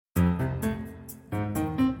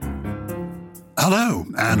Hello,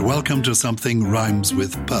 and welcome to Something Rhymes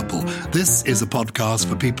with Purple. This is a podcast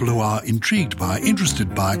for people who are intrigued by,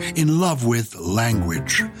 interested by, in love with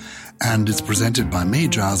language. And it's presented by me,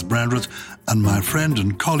 Giles Brandreth, and my friend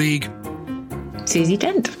and colleague, Susie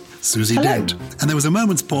Dent. Susie Hello. Dent. And there was a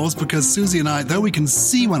moment's pause because Susie and I, though we can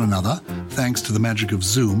see one another, thanks to the magic of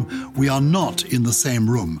Zoom, we are not in the same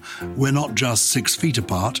room. We're not just 6 feet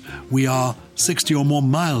apart. We are 60 or more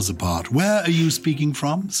miles apart. Where are you speaking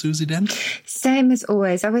from, Susie Dent? Same as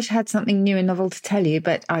always. I wish I had something new and novel to tell you,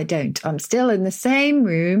 but I don't. I'm still in the same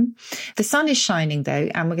room. The sun is shining,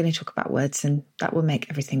 though, and we're going to talk about words, and that will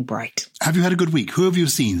make everything bright. Have you had a good week? Who have you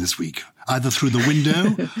seen this week? Either through the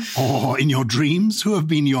window or in your dreams? Who have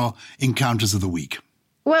been your encounters of the week?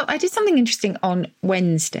 Well, I did something interesting on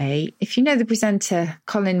Wednesday. If you know the presenter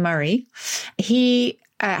Colin Murray, he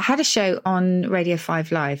had a show on Radio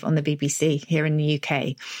 5 Live on the BBC here in the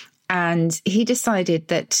UK. And he decided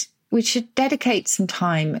that we should dedicate some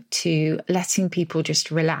time to letting people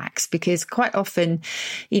just relax, because quite often,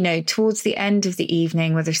 you know, towards the end of the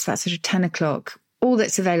evening, whether it's about sort of 10 o'clock, all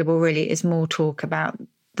that's available really is more talk about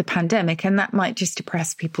the pandemic, and that might just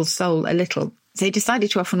depress people's soul a little. So he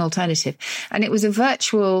decided to offer an alternative, and it was a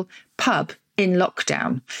virtual pub in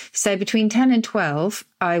lockdown. So between 10 and 12,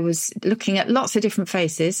 I was looking at lots of different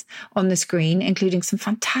faces on the screen, including some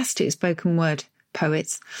fantastic spoken word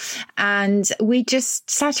poets. And we just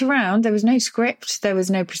sat around. There was no script. There was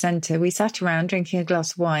no presenter. We sat around drinking a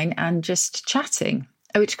glass of wine and just chatting,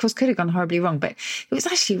 which of course could have gone horribly wrong, but it was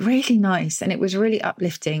actually really nice and it was really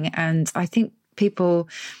uplifting. And I think people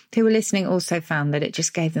who were listening also found that it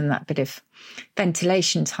just gave them that bit of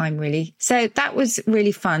ventilation time, really. So that was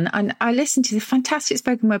really fun. And I listened to the fantastic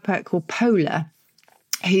spoken word poet called Polar,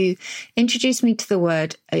 who introduced me to the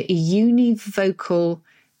word univocal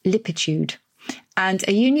lipitude. And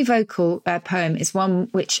a univocal poem is one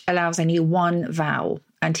which allows only one vowel.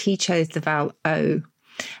 And he chose the vowel O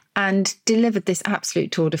and delivered this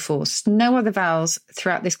absolute tour de force. No other vowels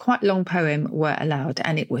throughout this quite long poem were allowed,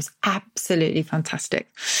 and it was absolutely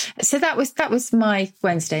fantastic. So that was my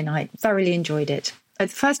Wednesday night. Thoroughly enjoyed it.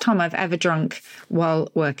 It's the first time I've ever drunk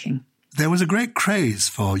while working. There was a great craze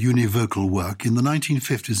for univocal work in the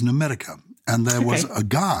 1950s in America, and there was a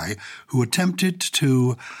guy who attempted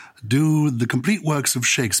to do the complete works of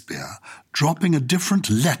Shakespeare, dropping a different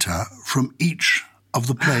letter from each of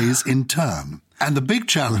the plays in turn. And the big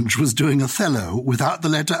challenge was doing Othello without the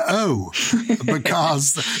letter O,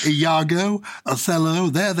 because Iago, Othello,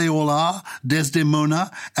 there they all are, Desdemona,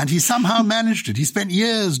 and he somehow managed it. He spent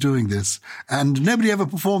years doing this, and nobody ever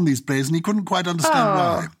performed these plays, and he couldn't quite understand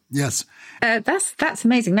why. Yes. That's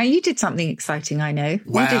amazing. Now, you did something exciting, I know.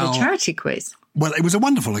 You did a charity quiz. Well, it was a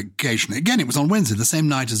wonderful occasion. Again, it was on Wednesday, the same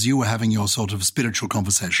night as you were having your sort of spiritual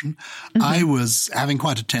conversation. Mm-hmm. I was having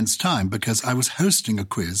quite a tense time because I was hosting a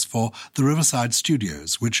quiz for the Riverside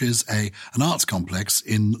Studios, which is an arts complex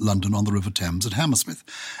in London on the River Thames at Hammersmith.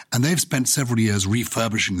 And they've spent several years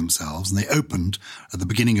refurbishing themselves, and they opened at the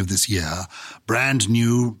beginning of this year brand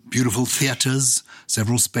new, beautiful theatres,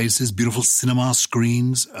 several spaces, beautiful cinema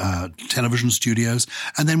screens, television studios.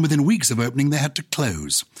 And then within weeks of opening, they had to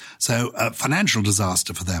close. So financial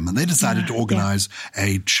disaster for them, and they decided to organise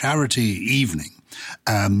a charity evening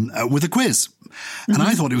with a quiz. And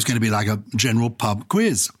I thought it was going to be like a general pub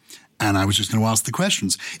quiz. And I was just going to ask the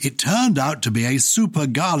questions. It turned out to be a super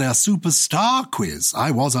gala, superstar quiz. I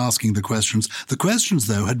was asking the questions. The questions,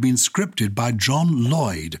 though, had been scripted by John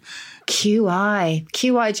Lloyd.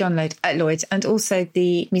 QI John Lloyd, and also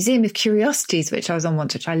the Museum of Curiosities, which I was on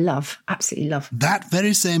once, which I love, absolutely love. That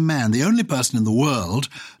very same man, the only person in the world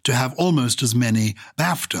to have almost as many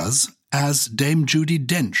BAFTAs as Dame Judi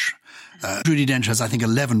Dench. Judi Dench has, I think,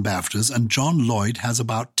 11 BAFTAs, and John Lloyd has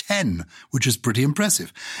about 10, which is pretty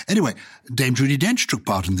impressive. Anyway, Dame Judi Dench took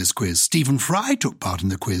part in this quiz. Stephen Fry took part in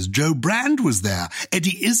the quiz. Joe Brand was there.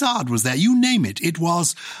 Eddie Izzard was there. You name it. It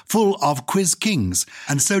was full of quiz kings.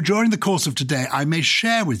 And so during the course of today, I may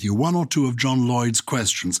share with you one or two of John Lloyd's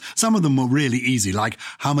questions. Some of them were really easy, like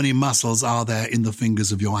how many muscles are there in the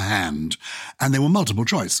fingers of your hand? And they were multiple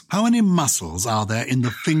choice. How many muscles are there in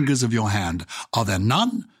the fingers of your hand? Are there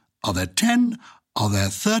none? Are there 10? Are there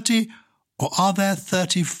 30? Or are there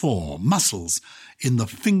 34 muscles in the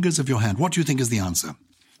fingers of your hand? What do you think is the answer?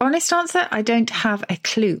 Honest answer, I don't have a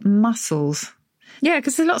clue. Muscles. Yeah,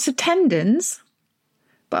 because there's lots of tendons.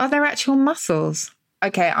 But are there actual muscles?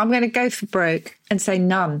 Okay, I'm going to go for broke and say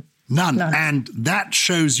none. None. And that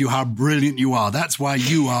shows you how brilliant you are. That's why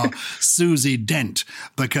you are Susie Dent,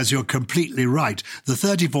 because you're completely right. The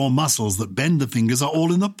 34 muscles that bend the fingers are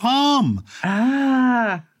all in the palm.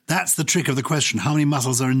 Ah. That's the trick of the question. How many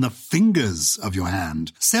muscles are in the fingers of your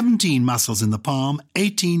hand? 17 muscles in the palm,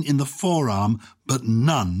 18 in the forearm, but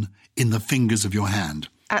none in the fingers of your hand.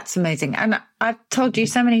 That's amazing. And I've told you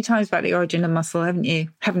so many times about the origin of muscle, haven't you?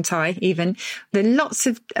 Haven't I, even? There are lots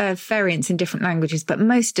of variants in different languages, but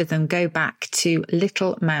most of them go back to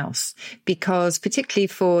little mouse, because particularly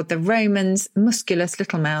for the Romans, musculus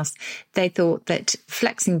little mouse, they thought that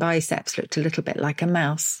flexing biceps looked a little bit like a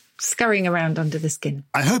mouse scurrying around under the skin.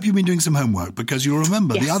 I hope you've been doing some homework, because you'll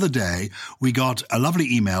remember Yes. the other day we got a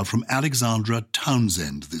lovely email from Alexandra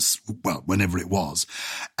Townsend, whenever it was.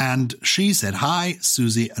 And she said, "Hi,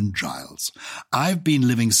 Susie and Giles. I've been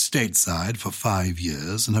living stateside for 5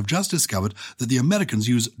 years and have just discovered that the Americans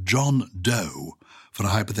use John Doe for a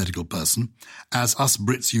hypothetical person, as us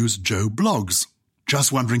Brits use Joe Bloggs.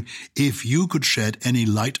 Just wondering if you could shed any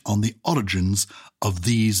light on the origins of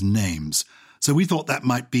these names." So we thought that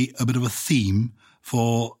might be a bit of a theme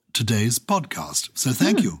for today's podcast. So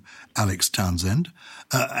thank you, Alex Townsend.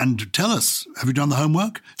 And tell us, have you done the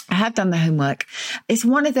homework? I have done the homework. It's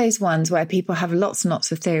one of those ones where people have lots and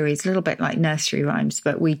lots of theories, a little bit like nursery rhymes,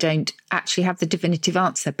 but we don't actually have the definitive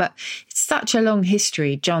answer. But it's such a long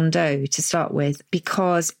history, John Doe, to start with,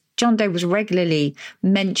 because John Doe was regularly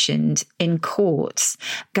mentioned in courts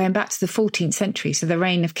going back to the 14th century, so the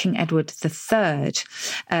reign of King Edward III,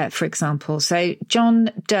 for example. So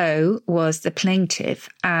John Doe was the plaintiff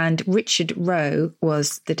and Richard Roe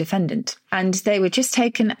was the defendant. And they were just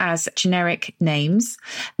taken as generic names.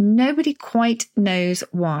 Nobody quite knows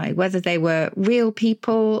why, whether they were real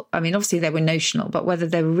people. I mean, obviously they were notional, but whether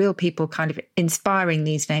they were real people kind of inspiring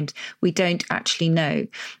these names, we don't actually know.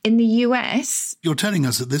 In the US... You're telling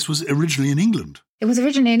us that this was originally in England. It was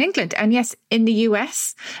originally in England. And yes, in the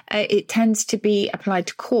US, it tends to be applied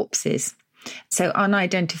to corpses. So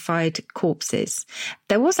unidentified corpses.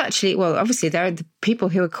 There was actually, well, obviously there are the people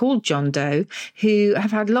who are called John Doe who have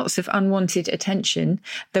had lots of unwanted attention.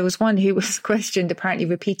 There was one who was questioned apparently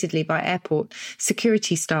repeatedly by airport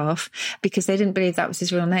security staff because they didn't believe that was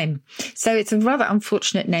his real name. So it's a rather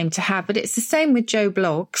unfortunate name to have, but it's the same with Joe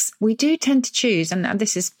Bloggs. We do tend to choose, and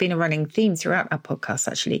this has been a running theme throughout our podcast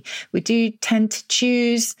actually, we do tend to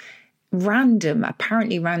choose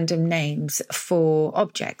apparently random names for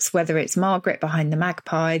objects, whether it's Margaret behind the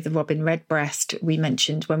magpie, the robin redbreast we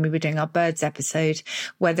mentioned when we were doing our birds episode,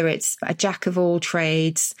 whether it's a jack of all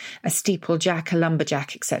trades, a steeplejack, a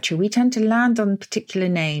lumberjack, etc. We tend to land on particular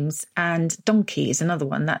names, and donkey is another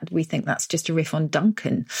one that we think that's just a riff on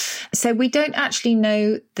Duncan. So we don't actually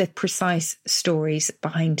know the precise stories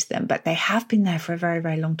behind them, but they have been there for a very,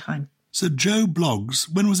 very long time. So Joe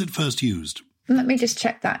Bloggs, when was it first used? Let me just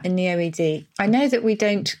check that in the OED. I know that we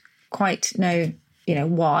don't quite know,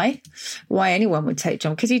 why anyone would take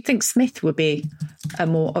John, because you'd think Smith would be a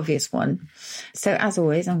more obvious one. So as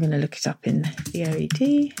always, I'm going to look it up in the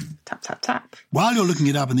OED. Tap, tap, tap. While you're looking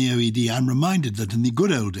it up in the OED, I'm reminded that in the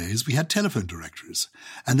good old days, we had telephone directories.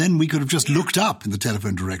 And then we could have just looked up in the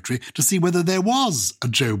telephone directory to see whether there was a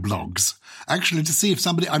Joe Bloggs. Actually, to see if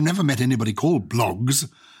I've never met anybody called Bloggs.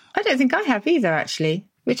 I don't think I have either, actually,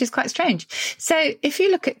 which is quite strange. So if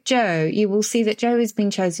you look at Joe, you will see that Joe has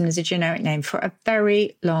been chosen as a generic name for a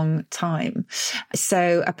very long time.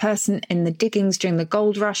 So a person in the diggings during the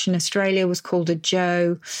gold rush in Australia was called a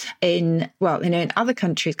Joe. In other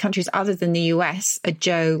countries other than the US, a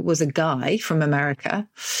Joe was a guy from America.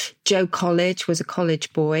 Joe College was a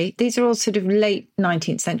college boy. These are all sort of late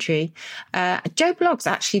 19th century. Joe Bloggs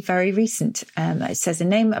actually very recent. It says a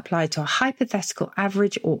name applied to a hypothetical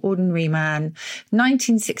average or ordinary man.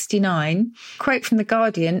 1969, quote from The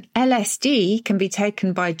Guardian, LSD can be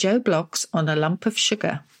taken by Joe Bloggs on a lump of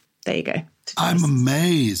sugar. There you go. I'm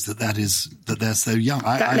amazed that they're so young.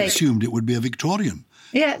 I assumed it would be a Victorian.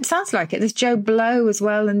 Yeah, it sounds like it. There's Joe Blow as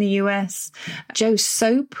well in the US. Joe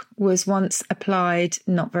Soap was once applied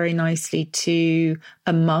not very nicely to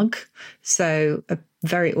a mug, so a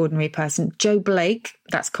very ordinary person. Joe Blake,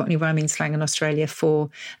 that's Cockney rhyming slang in Australia for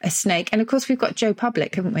a snake. And of course, we've got Joe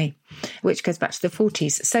Public, haven't we? Which goes back to the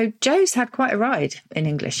 40s. So Joe's had quite a ride in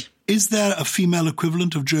English. Is there a female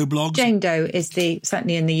equivalent of Joe Bloggs? Jane Doe is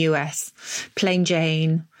certainly in the US, Plain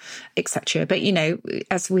Jane, etc. But,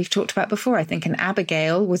 as we've talked about before, I think an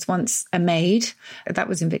Abigail was once a maid. That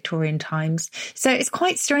was in Victorian times. So it's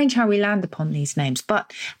quite strange how we land upon these names.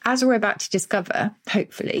 But as we're about to discover,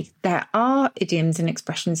 hopefully, there are idioms and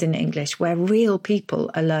expressions in English where real people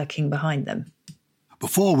are lurking behind them.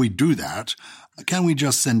 Before we do that, Can we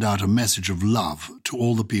just send out a message of love to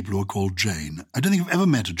all the people who are called Jane? I don't think I've ever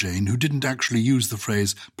met a Jane who didn't actually use the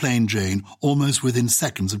phrase plain Jane almost within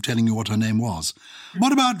seconds of telling you what her name was.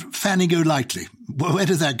 What about Fanny Golightly? Where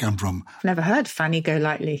does that come from? Never heard Fanny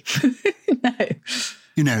Golightly. No.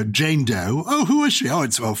 You know, Jane Doe. Oh, who is she? Oh,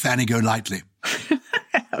 it's Fanny Golightly.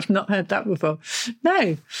 I've not heard that before. No. Do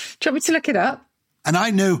you want me to look it up? And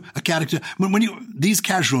I know a character, when these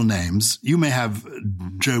casual names, you may have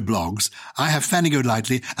Joe Bloggs, I have Fanny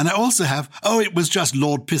Golightly, and I also have, it was just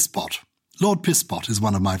Lord Pisspot. Lord Pisspot is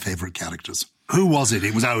one of my favourite characters. Who was it?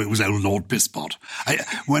 It was old Lord Pisspot.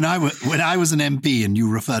 When I was an MP and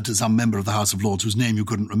you referred to some member of the House of Lords whose name you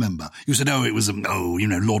couldn't remember, you said, it was,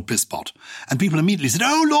 Lord Pisspot. And people immediately said,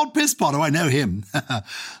 Lord Pisspot, I know him.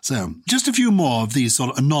 So, just a few more of these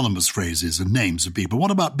sort of anonymous phrases and names of people.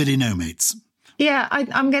 What about Billy No Mates? Yeah,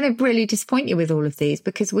 I'm going to really disappoint you with all of these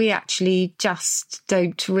because we actually just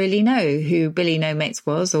don't really know who Billy No Mates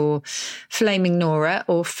was, or Flaming Nora,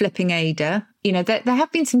 or Flipping Ada. You know, there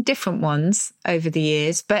have been some different ones over the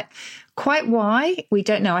years, but quite why, we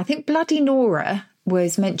don't know. I think Bloody Nora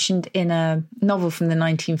was mentioned in a novel from the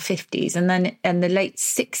 1950s, and then in the late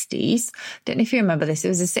 60s, don't know if you remember this, it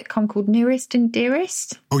was a sitcom called Nearest and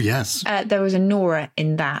Dearest. Oh, yes. There was a Nora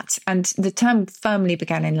in that, and the term firmly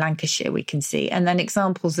began in Lancashire, we can see, and then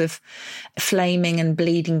examples of flaming and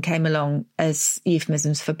bleeding came along as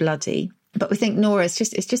euphemisms for bloody. But we think Nora is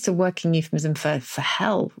just a working euphemism for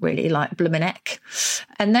hell, really, like bloomin' heck.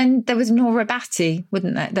 And then there was Nora Batty,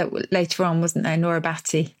 wasn't there? That later on, wasn't there? Nora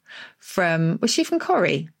Batty was she from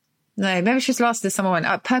Corrie? No, maybe she was last of the summer one.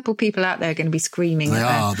 Purple people out there are going to be screaming.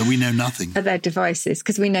 That we know nothing. At their devices,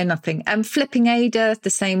 because we know nothing. Flipping Ada, the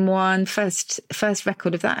same one. First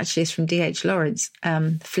record of that actually is from D.H. Lawrence,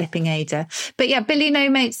 Flipping Ada. But yeah, Billy No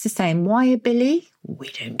Mates the same. Why a Billy? We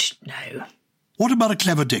don't know. What about a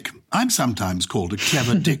clever dick? I'm sometimes called a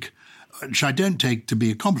clever dick, which I don't take to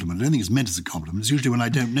be a compliment. I don't think it's meant as a compliment. It's usually when I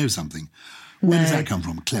don't know something. Where does that come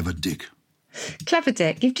from, clever dick? Clever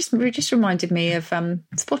Dick. You've just reminded me of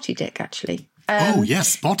Spotty Dick, actually. Yes,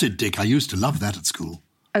 Spotted Dick. I used to love that at school.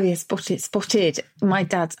 Oh, yes, Spotted. My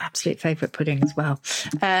dad's absolute favourite pudding as well.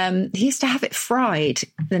 He used to have it fried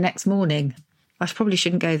the next morning. I probably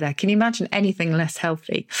shouldn't go there. Can you imagine anything less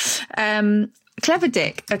healthy? Clever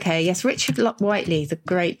Dick. Okay, yes, Richard Whiteley, the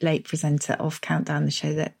great late presenter of Countdown, the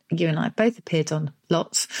show that you and I both appeared on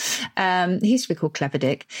lots. He used to be called Clever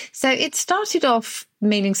Dick. So it started off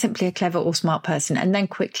meaning simply a clever or smart person, and then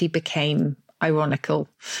quickly became ironical,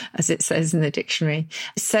 as it says in the dictionary.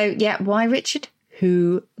 So, yeah, why Richard?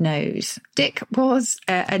 Who knows? Dick was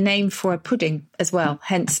a name for a pudding as well,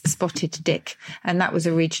 hence Spotted Dick. And that was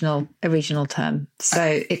a regional term.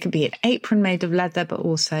 So it could be an apron made of leather, but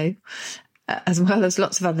also, as well as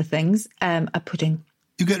lots of other things, a pudding.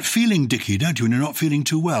 You get feeling dicky, don't you, when you're not feeling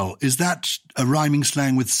too well? Is that a rhyming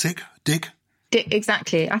slang with sick, Dick?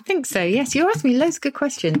 Exactly. I think so, yes. You asked me loads of good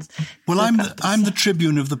questions. Well, I'm the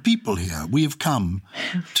tribune of the people here. We have come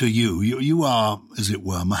to you. You are, as it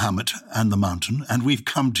were, Muhammad and the mountain, and we've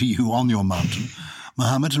come to you on your mountain,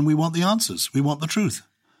 Muhammad, and we want the answers. We want the truth.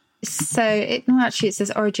 So, it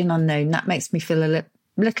says origin unknown. That makes me feel a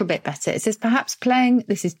little bit better. It says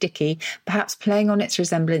this is Dicky, perhaps playing on its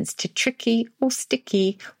resemblance to tricky or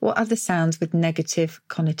sticky or other sounds with negative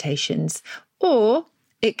connotations. Or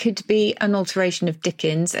it could be an alteration of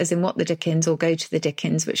Dickens, as in what the Dickens or go to the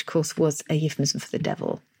Dickens, which of course was a euphemism for the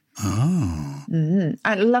devil. Oh.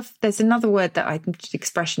 There's another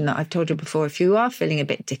expression that I've told you before. If you are feeling a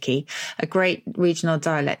bit dicky, a great regional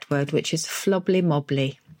dialect word, which is flobbly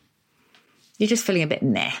mobbly. You're just feeling a bit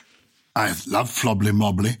meh. I love flobbly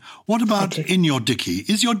mobbly. What about in your dicky?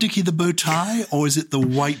 Is your dicky the bow tie, or is it the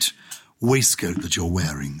white waistcoat that you're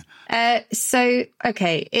wearing?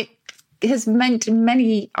 It has meant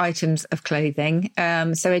many items of clothing.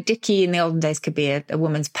 So a dicky in the olden days could be a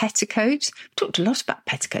woman's petticoat. We've talked a lot about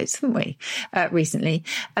petticoats, haven't we, recently?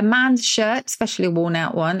 A man's shirt, especially a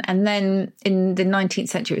worn-out one. And then in the 19th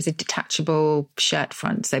century, it was a detachable shirt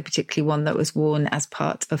front, so particularly one that was worn as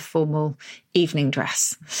part of formal evening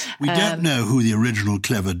dress. We don't know who the original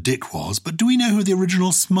clever Dick was, but do we know who the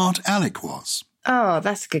original smart Alec was? Oh,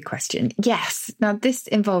 that's a good question. Yes. Now, this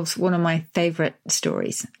involves one of my favourite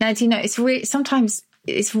stories. Now, do you know, sometimes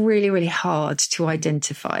it's really, really hard to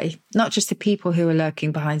identify, not just the people who are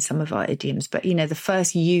lurking behind some of our idioms, but, you know, the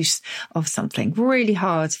first use of something. Really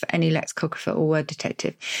hard for any lexicographer or word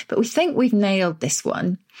detective. But we think we've nailed this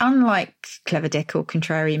one. Unlike Clever Dick or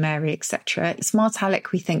Contrary Mary, etc., Smart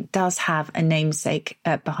Alec, we think, does have a namesake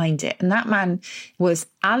behind it. And that man was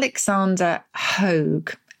Alexander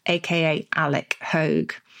Hogue, a.k.a. Alec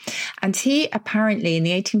Hogue. And he apparently in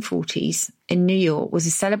the 1840s in New York was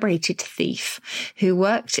a celebrated thief who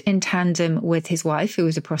worked in tandem with his wife, who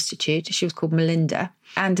was a prostitute. She was called Melinda,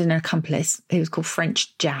 and an accomplice who was called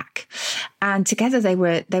French Jack. And together they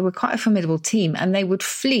were quite a formidable team, and they would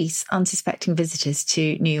fleece unsuspecting visitors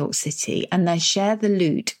to New York City and then share the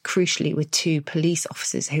loot, crucially, with 2 police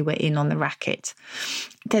officers who were in on the racket.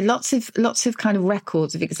 There are lots of kind of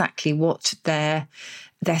records of exactly what their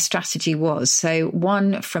strategy was. So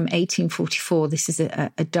one from 1844, this is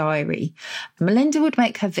a diary. Melinda would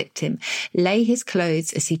make her victim lay his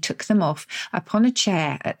clothes as he took them off upon a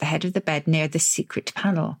chair at the head of the bed near the secret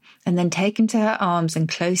panel, and then take him to her arms and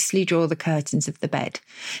closely draw the curtains of the bed.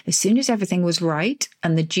 As soon as everything was right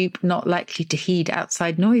and the dupe not likely to heed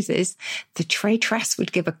outside noises, the traitress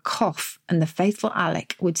would give a cough and the faithful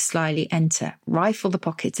Alec would slyly enter, rifle the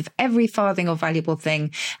pockets of every farthing or valuable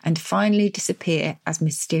thing, and finally disappear as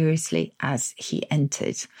mysteriously as he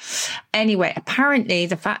entered. Anyway, apparently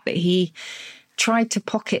the fact that he tried to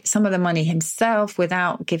pocket some of the money himself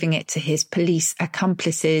without giving it to his police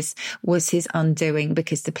accomplices was his undoing,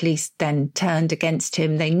 because the police then turned against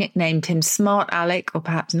him. They nicknamed him Smart Alec, or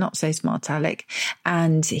perhaps Not So Smart Alec,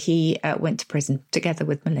 and he went to prison together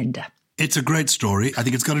with Melinda. It's a great story. I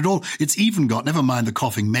think it's got it all. It's even got, never mind the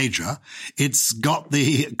coughing major, it's got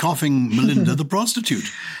the coughing Melinda, the prostitute.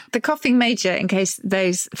 The coughing major, in case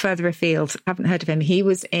those further afield haven't heard of him, he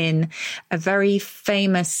was in a very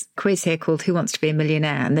famous quiz here called Who Wants to Be a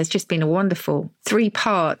Millionaire? And there's just been a wonderful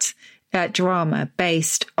 3-part drama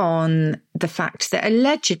based on the fact that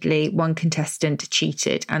allegedly one contestant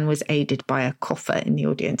cheated and was aided by a cougher in the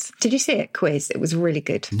audience. Did you see it, Quiz? It was really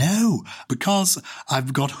good. No, because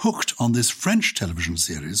I've got hooked on this French television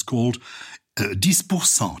series called 10%,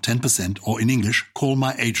 10%, or in English, Call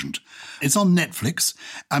My Agent. It's on Netflix.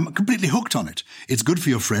 I'm completely hooked on it. It's good for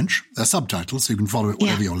your French. There are subtitles, so you can follow it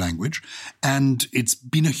whatever your language. And it's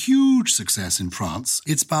been a huge success in France.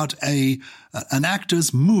 It's about an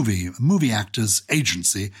actor's movie actor's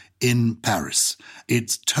agency in Paris.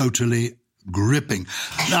 It's totally gripping.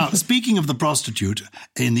 Now, speaking of the prostitute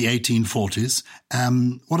in the 1840s,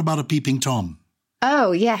 what about a peeping Tom?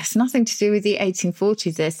 Oh, yes. Nothing to do with the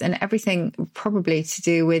 1840s, this, and everything probably to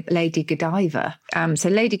do with Lady Godiva. So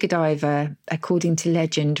Lady Godiva, according to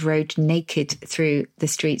legend, rode naked through the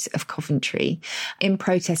streets of Coventry in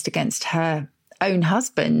protest against her own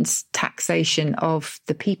husband's taxation of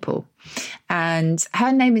the people. And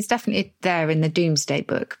her name is definitely there in the Doomsday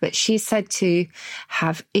Book, but she's said to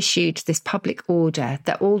have issued this public order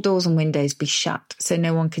that all doors and windows be shut so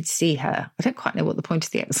no one could see her. I don't quite know what the point of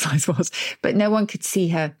the exercise was, but no one could see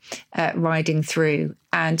her riding through.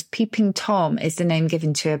 And Peeping Tom is the name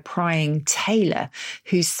given to a prying tailor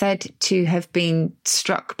who's said to have been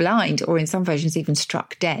struck blind, or in some versions even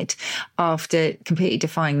struck dead, after completely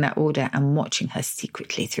defying that order and watching her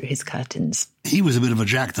secretly through his curtains. He was a bit of a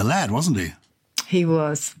Jack the Lad, wasn't he? He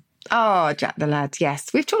was. Oh, Jack the Lad,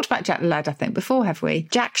 yes. We've talked about Jack the Lad, I think, before, have we?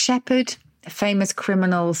 Jack Sheppard, a famous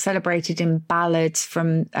criminal celebrated in ballads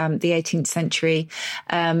from the 18th century.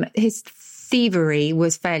 His thievery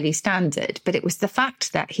was fairly standard, but it was the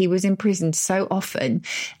fact that he was imprisoned so often,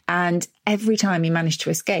 and every time he managed to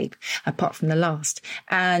escape, apart from the last.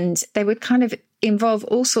 And they would kind of involve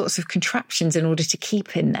all sorts of contraptions in order to keep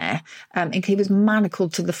him there. He was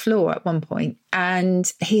manacled to the floor at one point,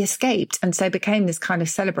 and he escaped, and so became this kind of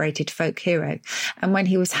celebrated folk hero. And when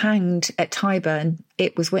he was hanged at Tyburn,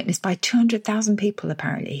 it was witnessed by 200,000 people,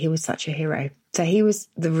 apparently. He was such a hero. So he was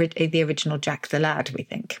the original Jack the Lad, we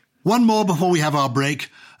think. One more before we have our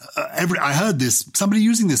break. I heard this, somebody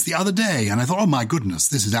using this the other day, and I thought, oh my goodness,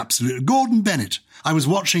 this is absolute. Gordon Bennett. I was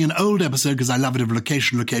watching an old episode because I love it of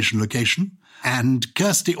Location. And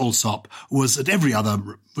Kirsty Allsop was at every other,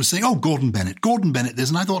 was saying, oh, Gordon Bennett this.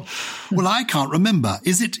 And I thought, well, I can't remember.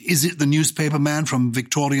 Is it the newspaper man from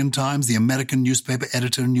Victorian times, the American newspaper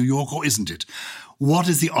editor in New York, or isn't it? What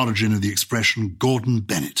is the origin of the expression Gordon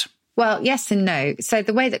Bennett? Well, yes and no. So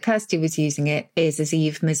the way that Kirsty was using it is as a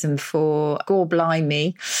euphemism for gore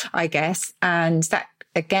blimey, I guess. And that,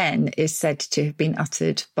 again, is said to have been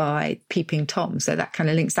uttered by Peeping Tom. So that kind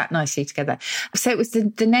of links that nicely together. So it was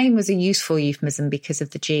the name was a useful euphemism because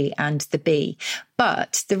of the G and the B.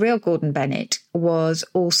 But the real Gordon Bennett was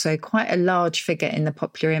also quite a large figure in the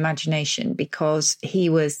popular imagination because he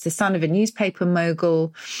was the son of a newspaper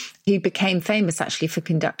mogul who became famous actually for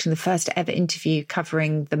conducting the first ever interview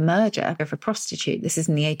covering the murder of a prostitute. This is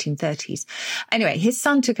in the 1830s. Anyway, his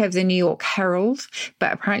son took over the New York Herald,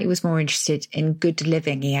 but apparently was more interested in good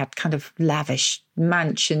living. He had kind of lavish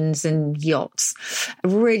mansions and yachts, a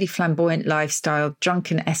really flamboyant lifestyle,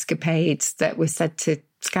 drunken escapades that were said to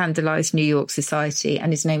scandalised New York society,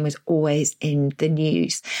 and his name was always in the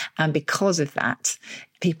news. And because of that,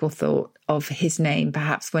 people thought of his name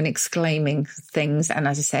perhaps when exclaiming things. And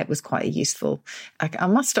as I said, it was quite a useful, I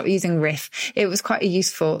must stop using riff. It was quite a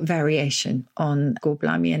useful variation on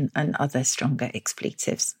Gorblimey and other stronger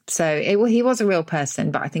expletives. So he was a real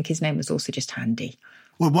person, but I think his name was also just handy.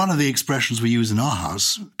 Well, one of the expressions we use in our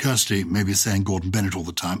house, Kirsty may be saying Gordon Bennett all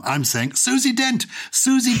the time. I'm saying Susie Dent.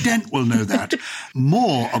 Susie Dent will know that.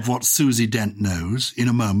 More of what Susie Dent knows in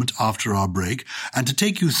a moment after our break. And to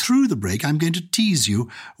take you through the break, I'm going to tease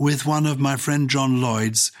you with one of my friend John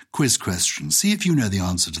Lloyd's quiz questions. See if you know the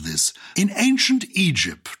answer to this. In ancient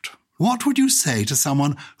Egypt, what would you say to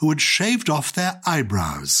someone who had shaved off their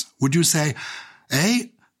eyebrows? Would you say,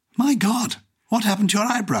 A, my God, what happened to your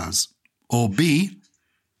eyebrows? Or B,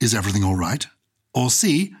 is everything all right? Or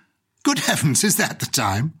C, good heavens, is that the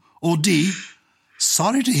time? Or D,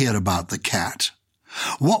 sorry to hear about the cat.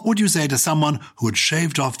 What would you say to someone who had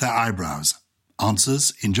shaved off their eyebrows?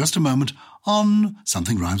 Answers in just a moment on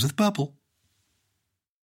Something Rhymes with Purple.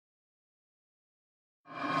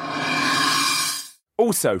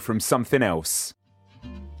 Also from Something Else.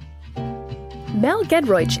 Mel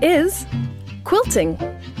Gedroych is quilting.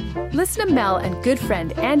 Listen to Mel and good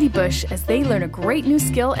friend Andy Bush as they learn a great new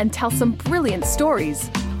skill and tell some brilliant stories,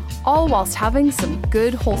 all whilst having some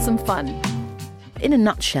good, wholesome fun. In a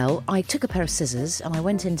nutshell, I took a pair of scissors and I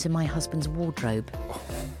went into my husband's wardrobe.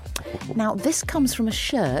 Now, this comes from a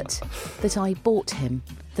shirt that I bought him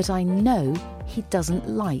that I know he doesn't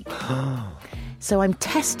like. So I'm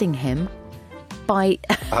testing him by...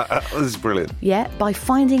 this is brilliant. Yeah, by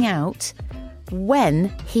finding out when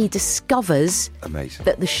he discovers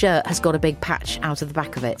that the shirt has got a big patch out of the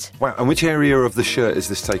back of it. Wow, and which area of the shirt is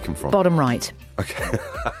this taken from? Bottom right. Okay.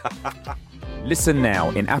 Listen now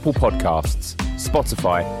in Apple Podcasts,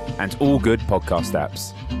 Spotify, and all good podcast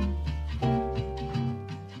apps.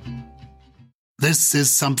 This is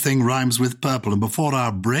Something Rhymes with Purple, and before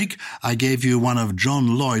our break, I gave you one of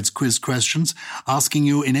John Lloyd's quiz questions, asking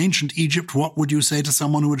you, in ancient Egypt, what would you say to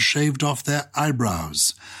someone who had shaved off their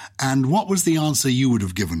eyebrows? And what was the answer you would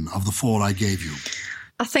have given of the four I gave you?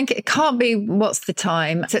 I think it can't be what's the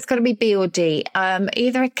time, so it's got to be B or D.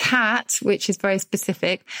 Either a cat, which is very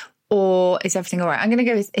specific, or is everything all right? I'm going to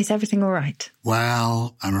go with, is everything all right?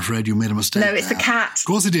 Well, I'm afraid you made a mistake. No, it's the cat. Of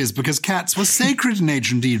course it is, because cats were sacred in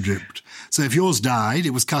ancient Egypt. So if yours died,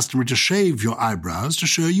 it was customary to shave your eyebrows to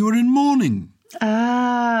show you were in mourning.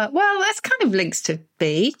 Well, that's kind of links to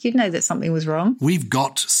B. You'd know that something was wrong. We've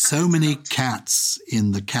got so many cats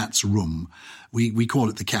in the cat's room. We call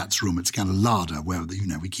it the cat's room. It's kind of larder where,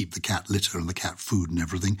 we keep the cat litter and the cat food and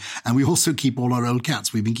everything. And we also keep all our old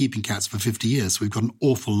cats. We've been keeping cats for 50 years, so we've got an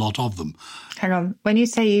awful lot of them. Hang on. When you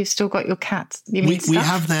say you've still got your cats, you mean we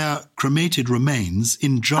have their cremated remains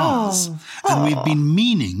in jars. And we've been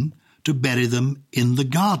meaning to bury them in the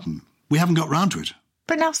garden. We haven't got round to it.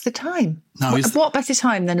 But now's the time. What better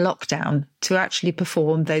time than lockdown to actually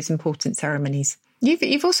perform those important ceremonies?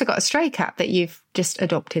 You've also got a stray cat that you've just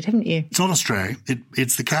adopted, haven't you? It's not a stray.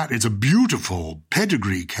 It's the cat. It's a beautiful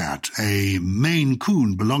pedigree cat, a Maine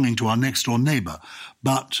Coon belonging to our next-door neighbour.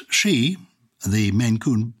 But she, the Maine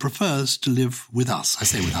Coon, prefers to live with us. I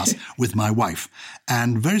say with us, with my wife.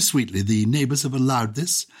 And very sweetly, the neighbours have allowed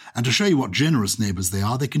this. And to show you what generous neighbours they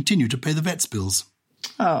are, they continue to pay the vet's bills.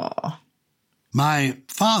 Oh. My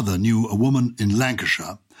father knew a woman in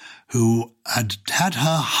Lancashire who had had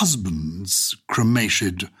her husband's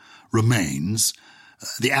cremated remains,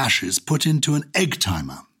 the ashes, put into an egg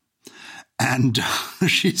timer. And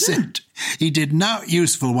she said he did no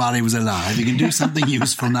useful while he was alive. He can do something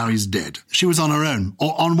useful now he's dead. She was on her own,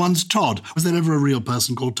 or on one's Todd. Was there ever a real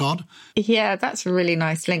person called Todd? Yeah, that's a really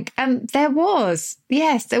nice link. There was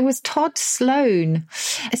Todd Sloane.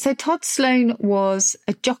 So Todd Sloane was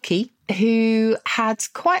a jockey who had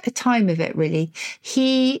quite a time of it, really.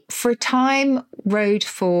 He, for a time, rode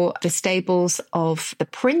for the stables of the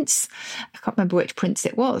Prince. I can't remember which prince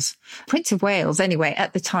it was. Prince of Wales, anyway,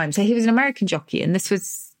 at the time. So he was an American jockey, and this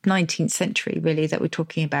was 19th century, really, that we're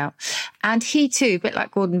talking about. And he, too, a bit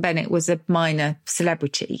like Gordon Bennett, was a minor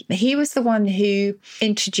celebrity. He was the one who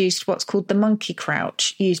introduced what's called the monkey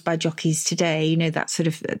crouch, used by jockeys today, that sort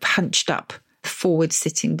of hunched up forward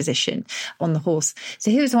sitting position on the horse.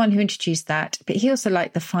 So he was the one who introduced that, but he also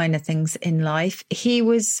liked the finer things in life. He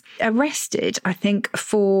was arrested, I think,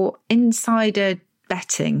 for insider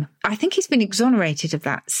betting. I think he's been exonerated of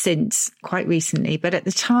that since quite recently, but at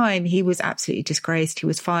the time he was absolutely disgraced. He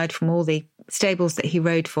was fired from all the stables that he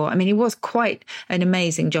rode for. I mean, he was quite an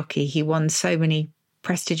amazing jockey. He won so many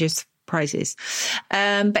prestigious prizes.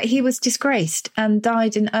 But he was disgraced and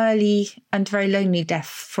died an early and very lonely death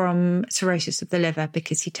from cirrhosis of the liver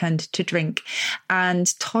because he turned to drink.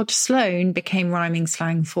 And Todd Sloan became rhyming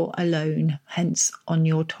slang for alone, hence On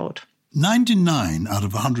Your Todd. 99 out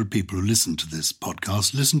of 100 people who listen to this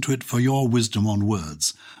podcast listen to it for your wisdom on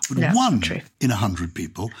words. But That's one true. in 100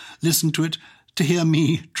 people listen to it to hear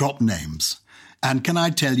me drop names. And can I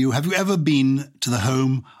tell you, have you ever been to the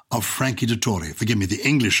home of Frankie Dettori? Forgive me, the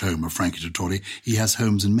English home of Frankie Dettori. He has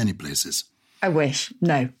homes in many places. I wish.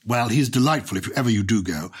 No. Well, he's delightful if ever you do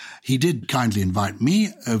go. He did kindly invite me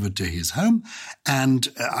over to his home, and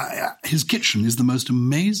his kitchen is the most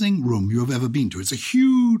amazing room you have ever been to. It's a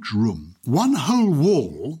huge room. One whole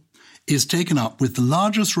wall is taken up with the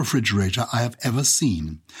largest refrigerator I have ever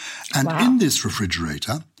seen. And Wow. in this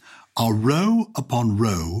refrigerator are row upon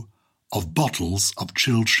row of bottles of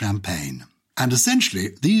chilled champagne. And essentially,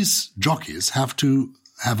 these jockeys have to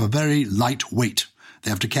have a very light weight. They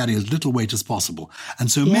have to carry as little weight as possible. And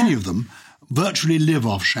so many of them virtually live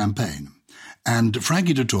off champagne. And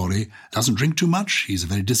Frankie Dettori doesn't drink too much. He's a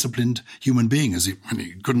very disciplined human being,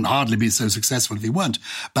 he couldn't hardly be so successful if he weren't.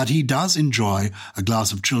 But he does enjoy a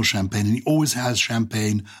glass of chilled champagne, and he always has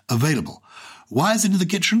champagne available. Why is it in the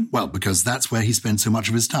kitchen? Well, because that's where he spends so much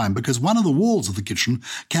of his time, because one of the walls of the kitchen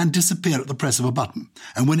can disappear at the press of a button.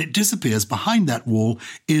 And when it disappears, behind that wall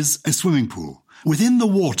is a swimming pool. Within the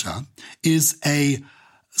water is a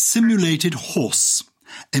simulated horse,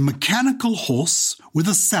 a mechanical horse with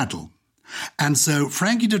a saddle. And so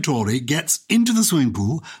Frankie Dettori gets into the swimming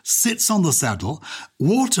pool, sits on the saddle,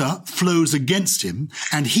 water flows against him,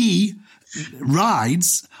 and he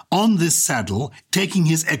rides on this saddle, taking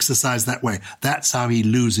his exercise that way. That's how he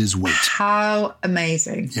loses weight. How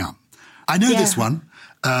amazing. Yeah. I know this one,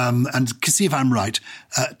 and see if I'm right.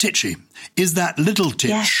 Titchy. Is that little Titch?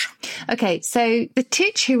 Yes. Okay, so the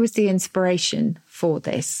Titch who was the inspiration for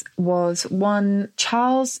this was one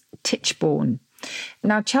Charles Tichborne.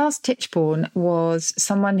 Now, Charles Tichborne was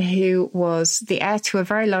someone who was the heir to a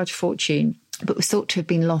very large fortune, but was thought to have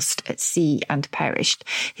been lost at sea and perished.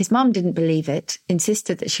 His mum didn't believe it,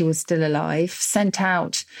 insisted that she was still alive, sent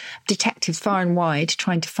out detectives far and wide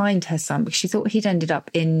trying to find her son because she thought he'd ended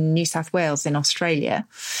up in New South Wales in Australia.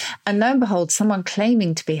 And lo and behold, someone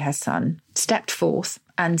claiming to be her son stepped forth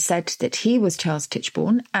and said that he was Charles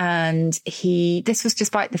Tichborne, and this was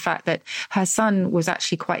despite the fact that her son was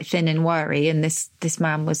actually quite thin and wiry, and this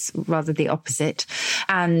man was rather the opposite,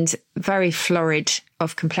 and very florid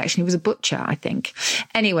of complexion. He was a butcher, I think.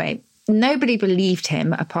 Anyway, nobody believed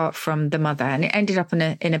him apart from the mother, and it ended up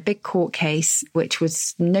in a big court case, which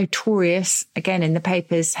was notorious, again, in the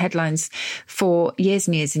papers, headlines for years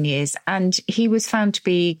and years and years. And he was found to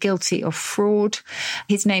be guilty of fraud.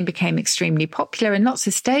 His name became extremely popular, and lots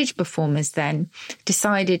of stage performers then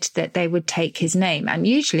decided that they would take his name. And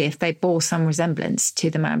usually if they bore some resemblance to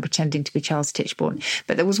the man pretending to be Charles Tichborne.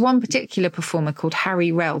 But there was one particular performer called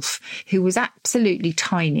Harry Ralph, who was absolutely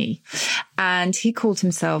tiny, and he called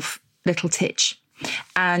himself Little Titch.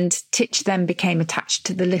 And Titch then became attached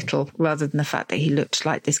to the little rather than the fact that he looked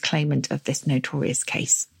like this claimant of this notorious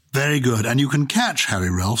case. Very good. And you can catch Harry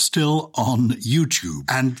Ralph still on YouTube.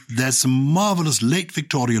 And there's some marvellous late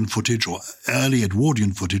Victorian footage or early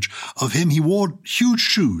Edwardian footage of him. He wore huge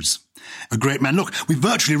shoes. A great man. Look, we've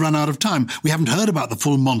virtually run out of time. We haven't heard about the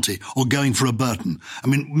full Monty or Going for a Burton. I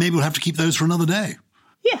mean, maybe we'll have to keep those for another day.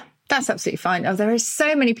 Yeah. That's absolutely fine. Oh, there are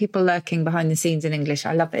so many people lurking behind the scenes in English.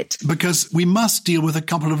 I love it. Because we must deal with a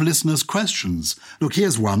couple of listeners' questions. Look,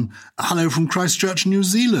 here's one. Hello from Christchurch, New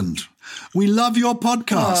Zealand. We love your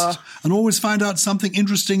podcast and always find out something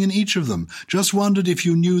interesting in each of them. Just wondered if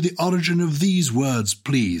you knew the origin of these words,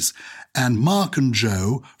 please. And Mark and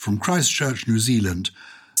Joe from Christchurch, New Zealand.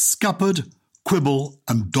 Scuppered, quibble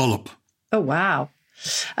and dollop. Oh, wow.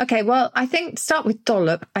 Okay, well, I think start with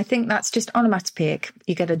dollop. I think that's just onomatopoeic.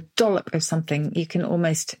 You get a dollop of something. You can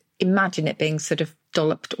almost imagine it being sort of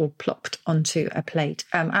dolloped or plopped onto a plate.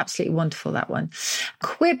 Absolutely wonderful, that one.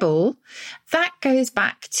 Quibble, that goes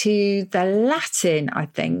back to the Latin, I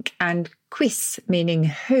think, and quis, meaning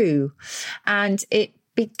who. And it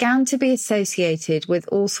began to be associated with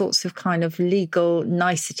all sorts of kind of legal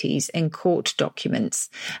niceties in court documents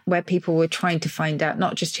where people were trying to find out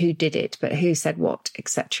not just who did it, but who said what,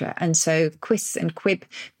 etc. And so quis and quib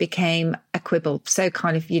became a quibble. So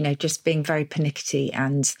kind of, just being very pernickety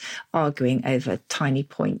and arguing over tiny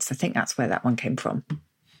points. I think that's where that one came from.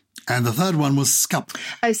 And the third one was scup.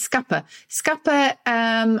 Oh, scupper. Scupper,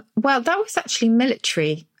 well, that was actually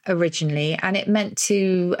military originally, and it meant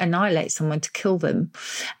to annihilate someone, to kill them.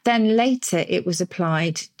 Then later it was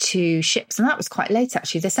applied to ships, and that was quite late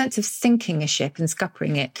actually. The sense of sinking a ship and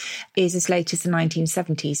scuppering it is as late as the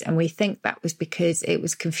 1970s, and we think that was because it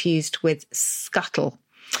was confused with scuttle.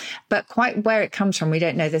 But quite where it comes from, we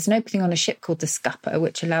don't know. There's an opening on a ship called the scupper,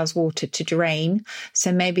 which allows water to drain.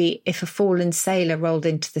 So maybe if a fallen sailor rolled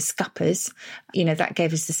into the scuppers, that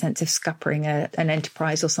gave us the sense of scuppering an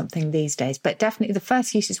enterprise or something these days. But definitely the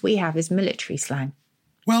first uses we have is military slang.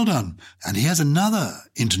 Well done. And here's another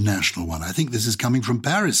international one. I think this is coming from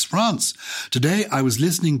Paris, France. Today I was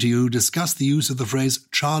listening to you discuss the use of the phrase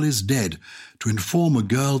 "Charlie's dead" to inform a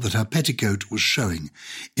girl that her petticoat was showing.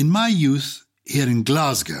 In my youth, here in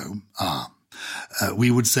Glasgow,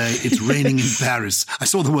 we would say it's raining in Paris. I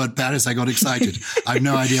saw the word Paris, I got excited. I have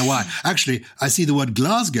no idea why. Actually, I see the word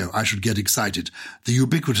Glasgow, I should get excited. The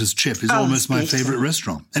ubiquitous Chip is almost my favourite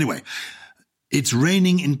restaurant. Anyway, it's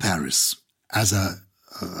raining in Paris as a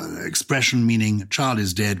expression meaning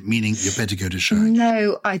Charlie's dead, meaning your petticoat is showing.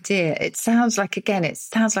 No idea. It sounds like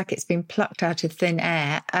it's been plucked out of thin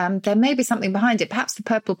air. There may be something behind it. Perhaps the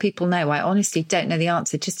purple people know. I honestly don't know the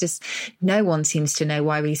answer, just as no one seems to know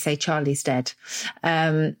why we say Charlie's dead.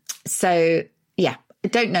 So, yeah, I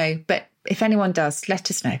don't know, but if anyone does,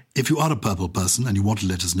 let us know. If you are a purple person and you want to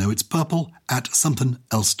let us know, it's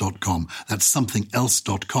purple@somethingelse.com. That's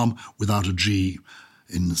somethingelse.com without a G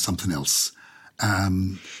in something else.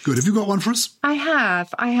 Good. Have you got one for us? I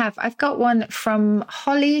have. I've got one from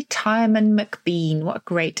Holly Tyreman McBean. What a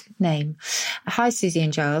great name. Hi, Susie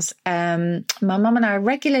and Giles. My mum and I are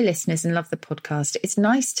regular listeners and love the podcast. It's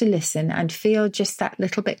nice to listen and feel just that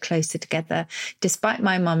little bit closer together, despite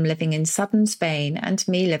my mum living in southern Spain and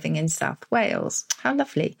me living in South Wales. How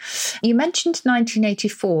lovely. You mentioned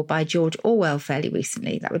 1984 by George Orwell fairly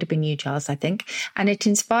recently. That would have been you, Giles, I think. And it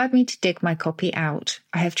inspired me to dig my copy out.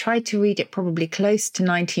 I have tried to read it probably close to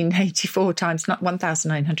 1984 times, not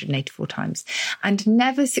 1,984 times, and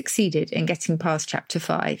never succeeded in getting past chapter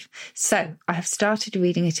 5. So I have started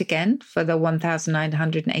reading it again for the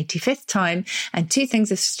 1,985th time, and two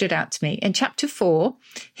things have stood out to me. In chapter 4,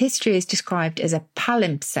 history is described as a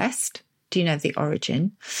palimpsest. Do you know the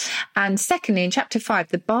origin? And secondly, in chapter 5,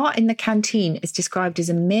 the bar in the canteen is described as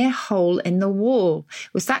a mere hole in the wall.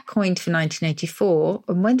 Was that coined for 1984?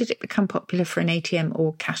 And when did it become popular for an ATM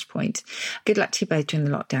or cash point? Good luck to you both during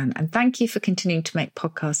the lockdown. And thank you for continuing to make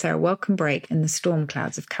podcasts. They're a welcome break in the storm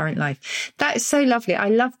clouds of current life. That is so lovely. I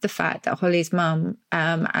love the fact that Holly's mum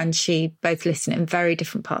and she both listen in very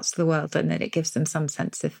different parts of the world, and that it gives them some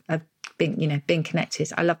sense of being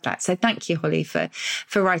connected. I love that. So thank you, Holly, for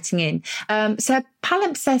writing in. So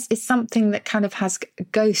palimpsest is something that kind of has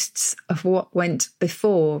ghosts of what went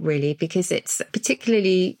before, really, because it's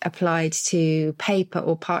particularly applied to paper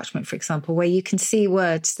or parchment, for example, where you can see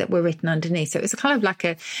words that were written underneath. So it was kind of like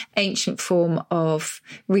an ancient form of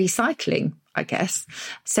recycling, I guess.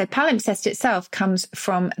 So palimpsest itself comes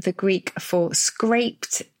from the Greek for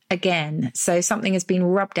scraped again. So something has been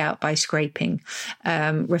rubbed out by scraping,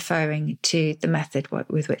 referring to the method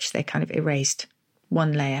with which they kind of erased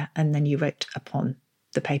one layer and then you wrote upon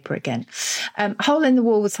the paper again. Hole in the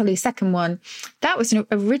wall was Holly's second one. That was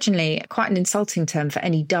originally quite an insulting term for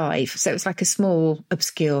any dive. So it was like a small,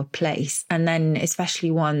 obscure place. And then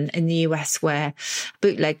especially one in the US where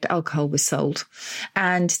bootlegged alcohol was sold.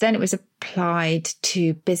 And then it was applied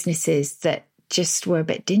to businesses that just were a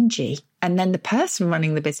bit dingy. And then the person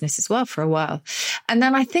running the business as well for a while. And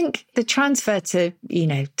then I think the transfer to the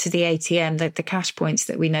ATM, the cash points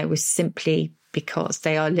that we know, was simply because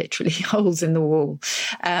they are literally holes in the wall.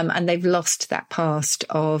 And they've lost that past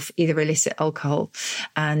of either illicit alcohol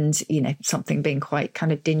and, something being quite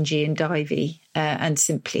kind of dingy and divey, and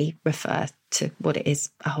simply refer to what it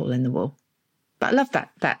is, a hole in the wall. But I love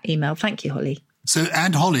that email. Thank you, Holly. So,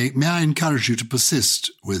 and Holly, may I encourage you to persist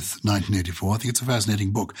with 1984? I think it's a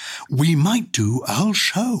fascinating book. We might do a whole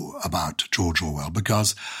show about George Orwell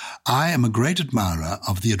because I am a great admirer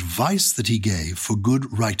of the advice that he gave for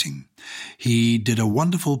good writing. He did a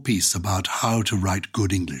wonderful piece about how to write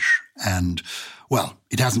good English. And, well,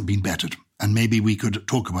 it hasn't been bettered. And maybe we could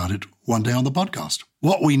talk about it one day on the podcast.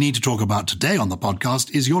 What we need to talk about today on the podcast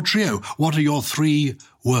is your trio. What are your 3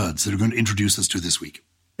 words that are going to introduce us to this week?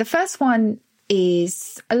 The first one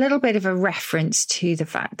is a little bit of a reference to the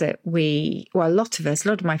fact that a lot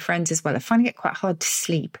of my friends as well, are finding it quite hard to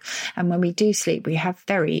sleep. And when we do sleep, we have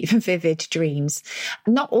very vivid dreams,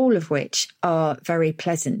 not all of which are very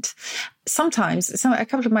pleasant. Sometimes, a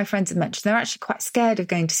couple of my friends have mentioned they're actually quite scared of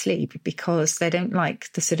going to sleep because they don't like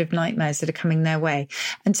the sort of nightmares that are coming their way.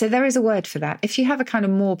 And so there is a word for that. If you have a kind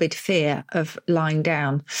of morbid fear of lying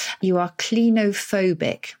down, you are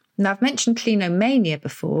clinophobic. Now, I've mentioned clinomania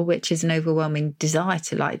before, which is an overwhelming desire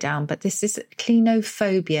to lie down, but this is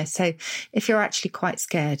clinophobia. So if you're actually quite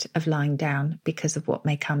scared of lying down because of what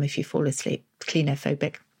may come if you fall asleep,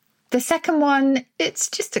 clinophobic. The second one, it's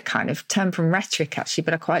just a kind of term from rhetoric, actually,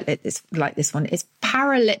 but I quite like this one, is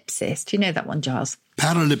paralypsis. Do you know that one, Giles?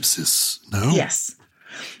 Paralypsis, no? Yes.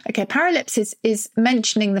 Okay, paralypsis is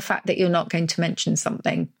mentioning the fact that you're not going to mention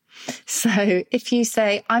something. So if you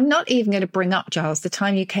say, I'm not even going to bring up, Giles, the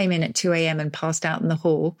time you came in at 2 a.m. and passed out in the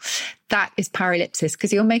hall, that is paralypsis,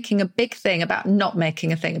 because you're making a big thing about not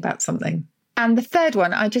making a thing about something. And the third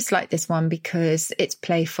one, I just like this one because it's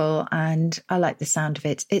playful and I like the sound of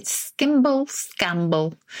it. It's skimble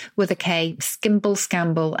scamble with a K, skimble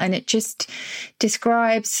scamble. And it just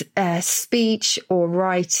describes speech or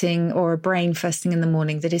writing or a brain first thing in the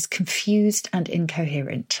morning that is confused and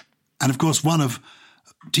incoherent. And of course, one of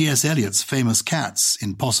T.S. Eliot's famous cats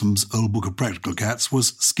in Possum's Old Book of Practical Cats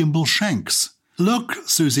was Skimble Shanks. Look,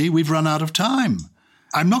 Susie, we've run out of time.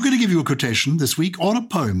 I'm not going to give you a quotation this week or a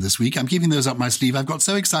poem this week. I'm keeping those up my sleeve. I've got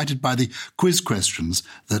so excited by the quiz questions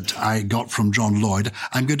that I got from John Lloyd.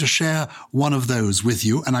 I'm going to share one of those with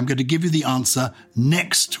you, and I'm going to give you the answer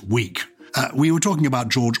next week. We were talking about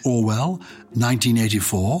George Orwell,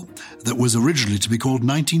 1984, that was originally to be called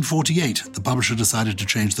 1948. The publisher decided to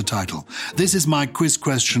change the title. This is my quiz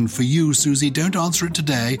question for you, Susie. Don't answer it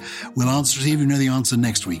today. We'll see if you know the answer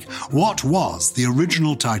next week. What was the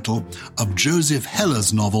original title of Joseph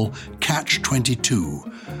Heller's novel,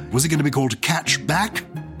 Catch-22? Was it going to be called Catch Back?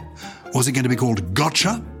 Was it going to be called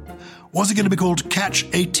Gotcha? Was it going to be called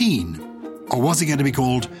Catch-18? Or was it going to be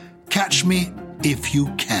called Catch Me If You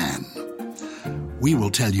Can? We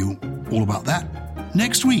will tell you all about that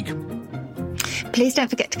next week. Please don't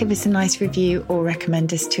forget to give us a nice review or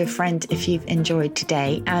recommend us to a friend if you've enjoyed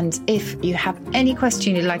today. And if you have any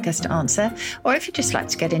question you'd like us to answer, or if you'd just like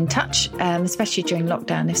to get in touch, especially during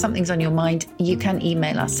lockdown, if something's on your mind, you can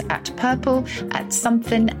email us at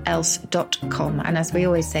purple@somethingelse.com. And as we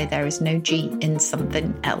always say, there is no G in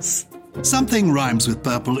something else. Something Rhymes with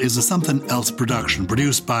Purple is a Something Else production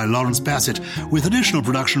produced by Lawrence Bassett with additional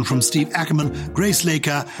production from Steve Ackerman, Grace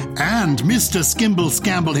Laker and Mr. Skimble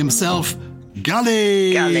Scamble himself,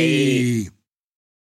 Gully.